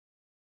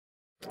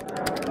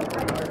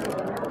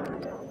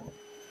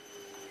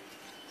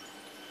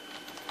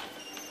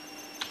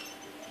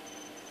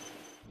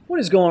What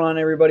is going on,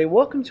 everybody?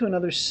 Welcome to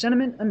another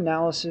sentiment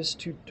analysis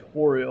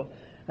tutorial.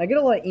 I get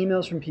a lot of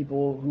emails from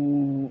people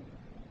who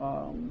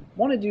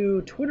want to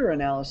do Twitter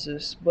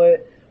analysis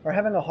but are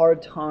having a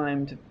hard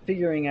time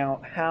figuring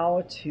out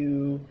how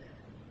to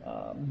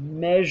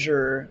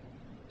measure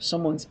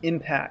someone's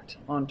impact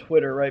on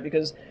Twitter, right?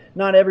 Because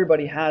not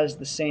everybody has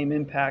the same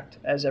impact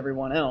as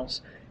everyone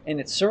else, and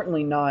it's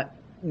certainly not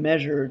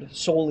measured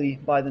solely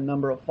by the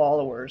number of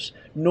followers,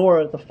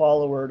 nor the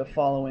follower to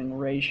following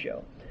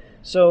ratio.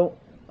 So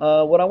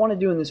what I want to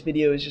do in this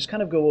video is just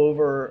kind of go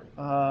over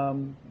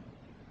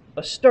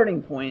a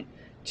starting point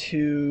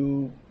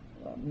to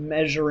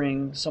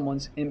measuring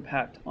someone's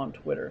impact on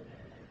Twitter,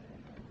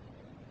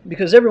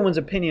 because everyone's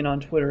opinion on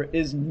Twitter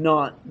is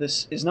not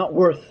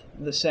worth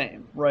the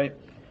same, right?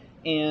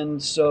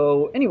 And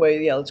so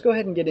anyway, yeah, let's go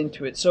ahead and get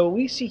into it. So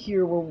we see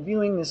here we're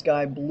viewing this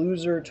guy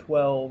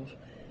Bluezer12,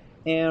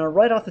 and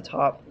right off the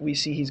top we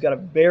see he's got a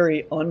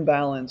very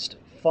unbalanced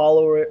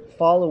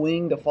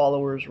following to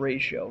followers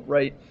ratio,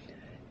 right?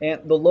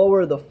 And the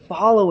lower the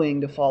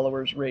following to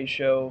followers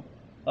ratio,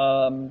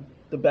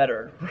 the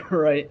better,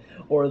 right?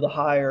 Or the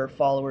higher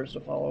followers to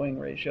following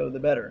ratio, the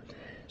better.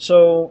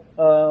 So,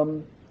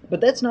 but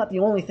that's not the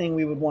only thing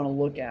we would want to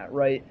look at,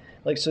 right?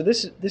 Like, so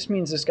this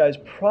means this guy's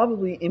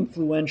probably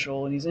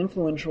influential, and he's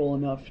influential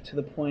enough to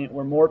the point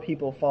where more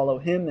people follow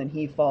him than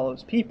he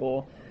follows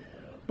people.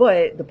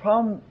 But the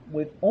problem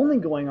with only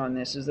going on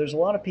this is there's a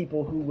lot of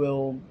people who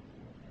will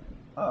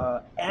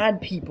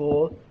add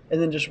people and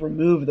then just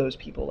remove those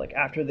people like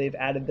after they've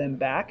added them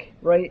back,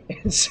 right?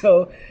 And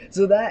so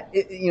that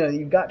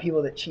you've got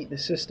people that cheat the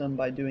system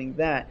by doing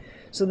that.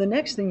 So the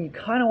next thing you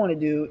kind of want to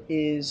do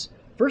is,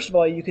 first of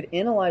all, you could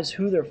analyze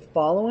who they're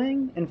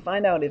following and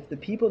find out if the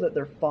people that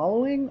they're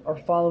following are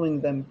following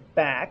them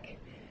back.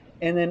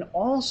 And then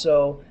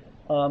also,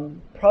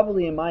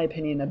 probably in my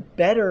opinion, a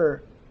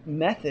better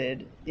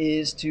method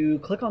is to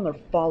click on their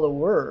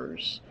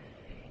followers,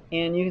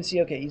 and you can see,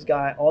 okay, he's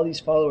got all these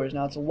followers.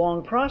 Now it's a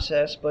long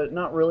process, but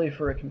not really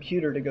for a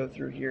computer to go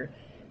through here.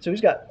 So he's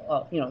got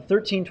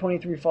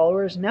 1323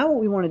 followers. Now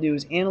what we want to do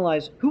is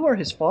analyze who are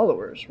his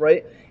followers,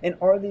 right? And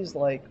are these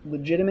like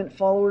legitimate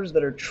followers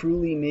that are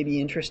truly maybe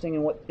interested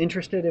in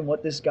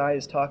what this guy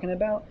is talking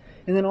about?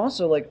 And then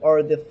also, like,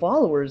 are the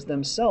followers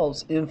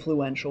themselves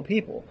influential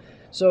people?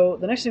 So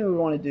the next thing we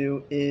want to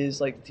do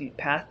is like the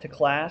path to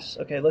class.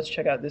 Okay, let's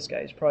check out this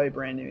guy. He's probably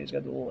brand new. He's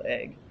got the little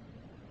egg.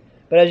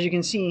 But as you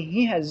can see,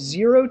 he has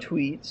 0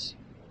 tweets,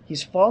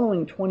 he's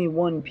following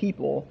 21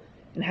 people,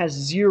 and has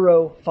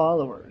 0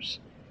 followers.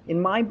 In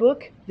my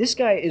book, this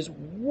guy is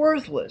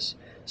worthless.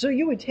 So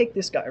you would take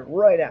this guy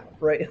right out,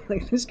 right?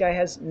 Like, this guy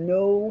has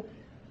no,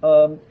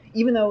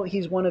 even though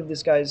he's one of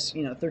this guy's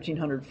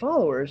 1,300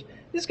 followers,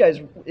 this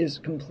guy is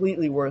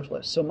completely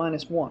worthless. So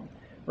 -1,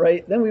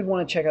 right? Then we'd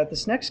want to check out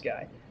this next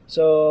guy.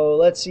 So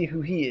let's see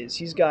who he is.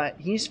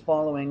 He's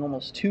following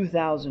almost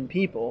 2,000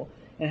 people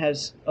and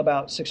has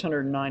about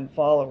 609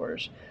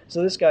 followers.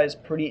 So this guy's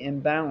pretty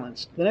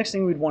imbalanced. The next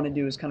thing we'd want to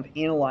do is kind of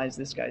analyze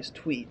this guy's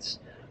tweets.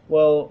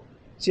 Well,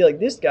 see, like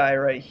this guy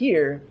right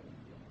here,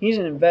 he's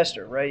an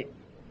investor, right?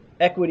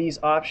 Equities,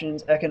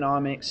 options,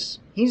 economics.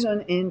 He's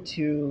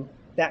into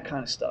that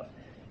kind of stuff.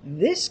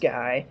 This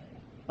guy,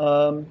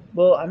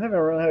 well, I'm having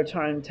a really hard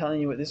time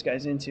telling you what this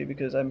guy's into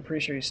because I'm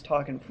pretty sure he's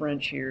talking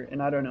French here,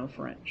 and I don't know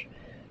French.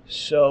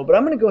 So, but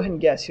I'm going to go ahead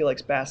and guess he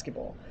likes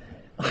basketball.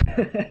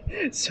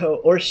 So,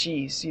 or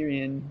she,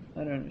 Syrian,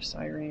 I don't know,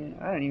 Syrian,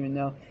 I don't even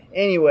know.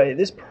 Anyway,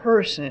 this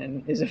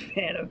person is a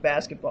fan of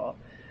basketball.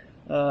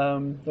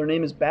 Their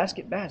name is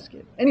Basket.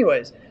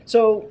 Anyways,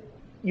 so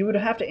you would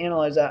have to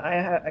analyze that.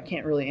 I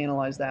can't really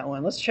analyze that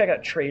one. Let's check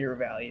out trader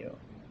value.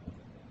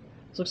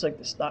 This looks like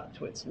the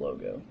StockTwits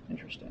logo.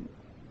 Interesting.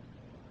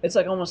 It's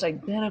like almost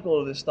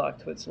identical to the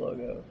StockTwits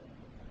logo.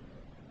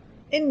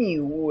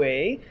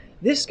 Anyway,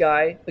 this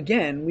guy,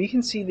 again, we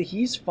can see that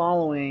he's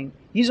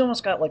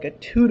almost got like a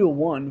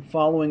 2-to-1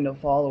 following to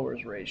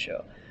followers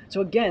ratio.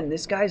 So again,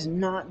 this guy's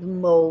not the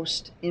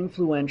most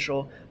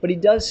influential, but he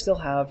does still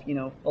have,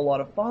 a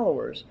lot of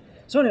followers.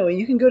 So anyway,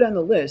 you can go down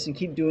the list and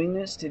keep doing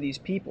this to these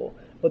people.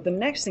 But the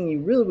next thing you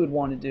really would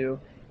want to do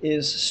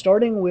is,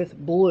 starting with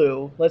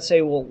blue, let's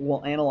say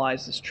we'll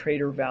analyze this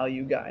trader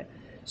value guy.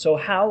 So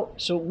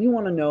we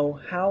want to know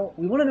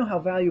how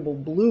valuable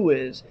blue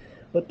is.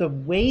 But the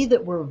way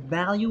that we're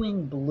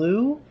valuing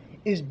blue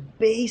is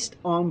based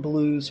on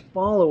blue's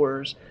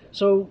followers.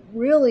 So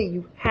really,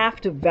 you have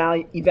to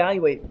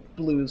evaluate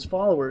blue's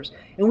followers.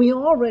 And we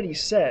already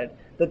said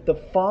that the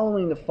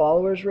following to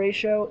followers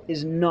ratio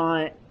is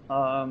not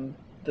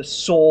the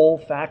sole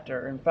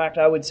factor. In fact,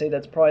 I would say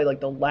that's probably like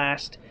the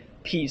last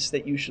piece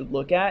that you should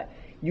look at.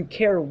 You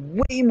care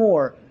way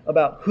more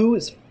about who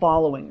is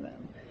following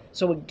them.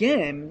 So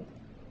again,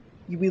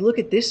 we look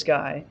at this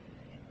guy,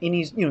 and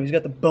he's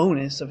got the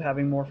bonus of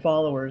having more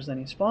followers than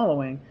he's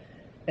following.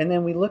 And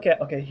then we look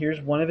at, okay,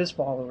 here's one of his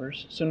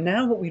followers. So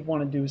now what we'd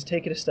want to do is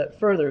take it a step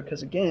further,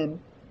 because again,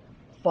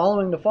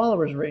 following to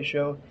followers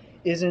ratio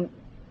isn't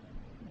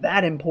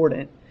that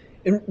important.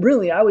 And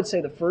really, I would say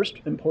the first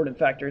important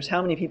factor is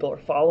how many people are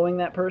following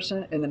that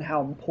person, and then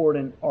how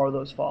important are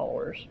those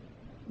followers.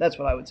 That's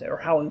what I would say, or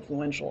how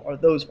influential are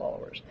those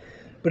followers.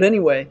 But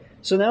anyway,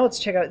 so now let's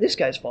check out this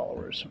guy's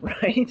followers,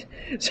 right?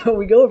 So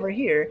we go over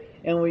here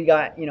and we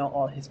got,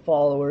 all his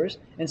followers.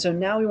 And so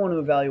now we want to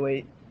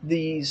evaluate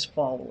these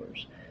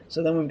followers.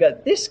 So then we've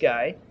got this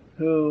guy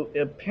who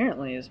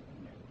apparently is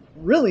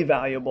really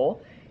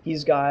valuable.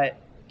 He's got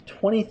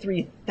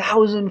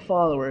 23,000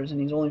 followers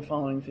and he's only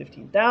following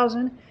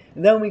 15,000.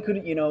 And then we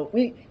could,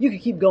 you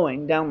could keep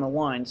going down the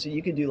line. So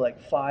you could do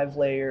like 5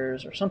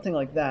 layers or something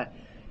like that.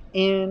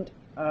 And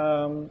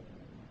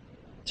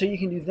so you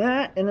can do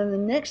that. And then the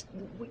next,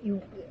 what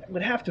you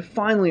would have to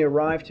finally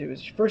arrive to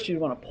is first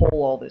you'd want to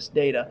pull all this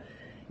data.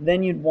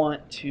 Then you'd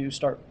want to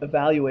start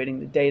evaluating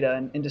the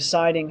data and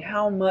deciding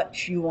how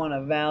much you want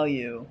to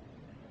value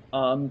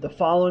the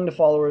following to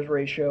followers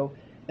ratio,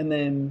 and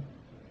then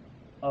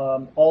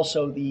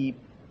also the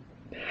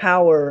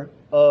power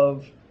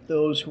of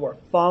those who are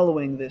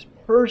following this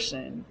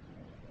person,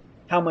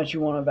 how much you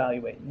want to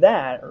evaluate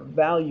that or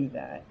value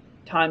that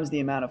times the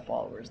amount of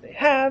followers they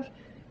have,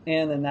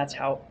 and then that's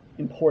how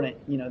important,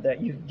 that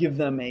you give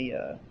them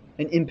an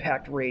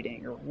impact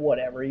rating or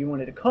whatever you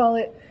wanted to call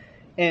it,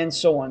 and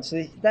so on.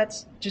 So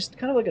that's just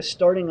kind of like a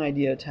starting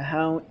idea to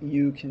how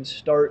you can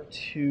start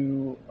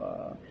to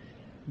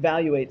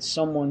evaluate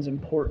someone's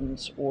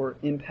importance or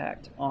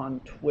impact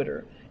on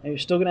Twitter. And you're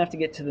still going to have to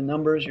get to the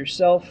numbers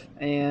yourself,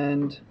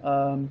 and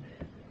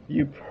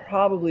you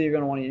probably are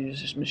going to want to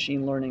use just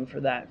machine learning for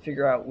that,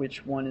 figure out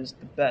which one is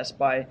the best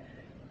by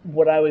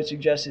what I would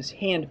suggest is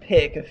hand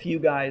pick a few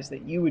guys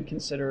that you would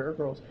consider, or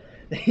girls,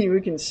 that you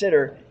would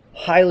consider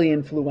highly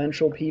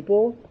influential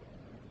people,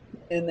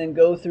 and then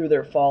go through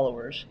their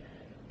followers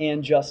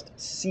and just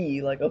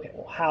see, like, okay,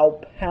 well,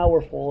 how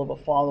powerful of a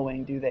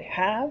following do they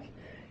have?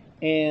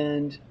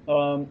 And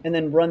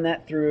then run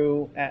that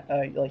through at,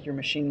 like your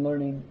machine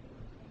learning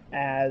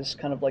as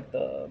kind of like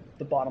the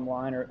bottom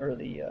line, or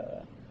the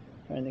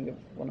I'm trying to think of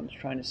what I'm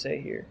trying to say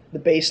here, the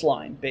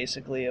baseline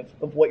basically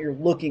of what you're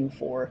looking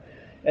for,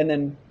 and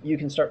then you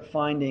can start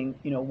finding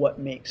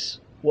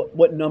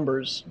what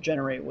numbers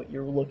generate what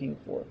you're looking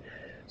for.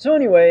 So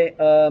anyway,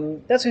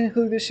 that's going to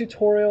conclude this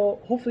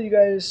tutorial. Hopefully you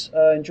guys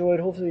enjoyed.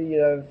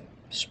 Hopefully I've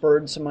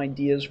spurred some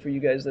ideas for you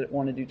guys that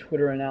want to do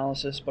Twitter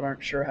analysis but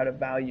aren't sure how to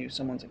value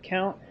someone's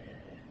account.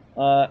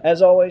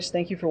 As always,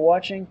 thank you for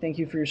watching. Thank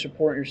you for your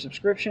support and your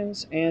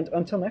subscriptions. And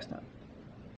until next time.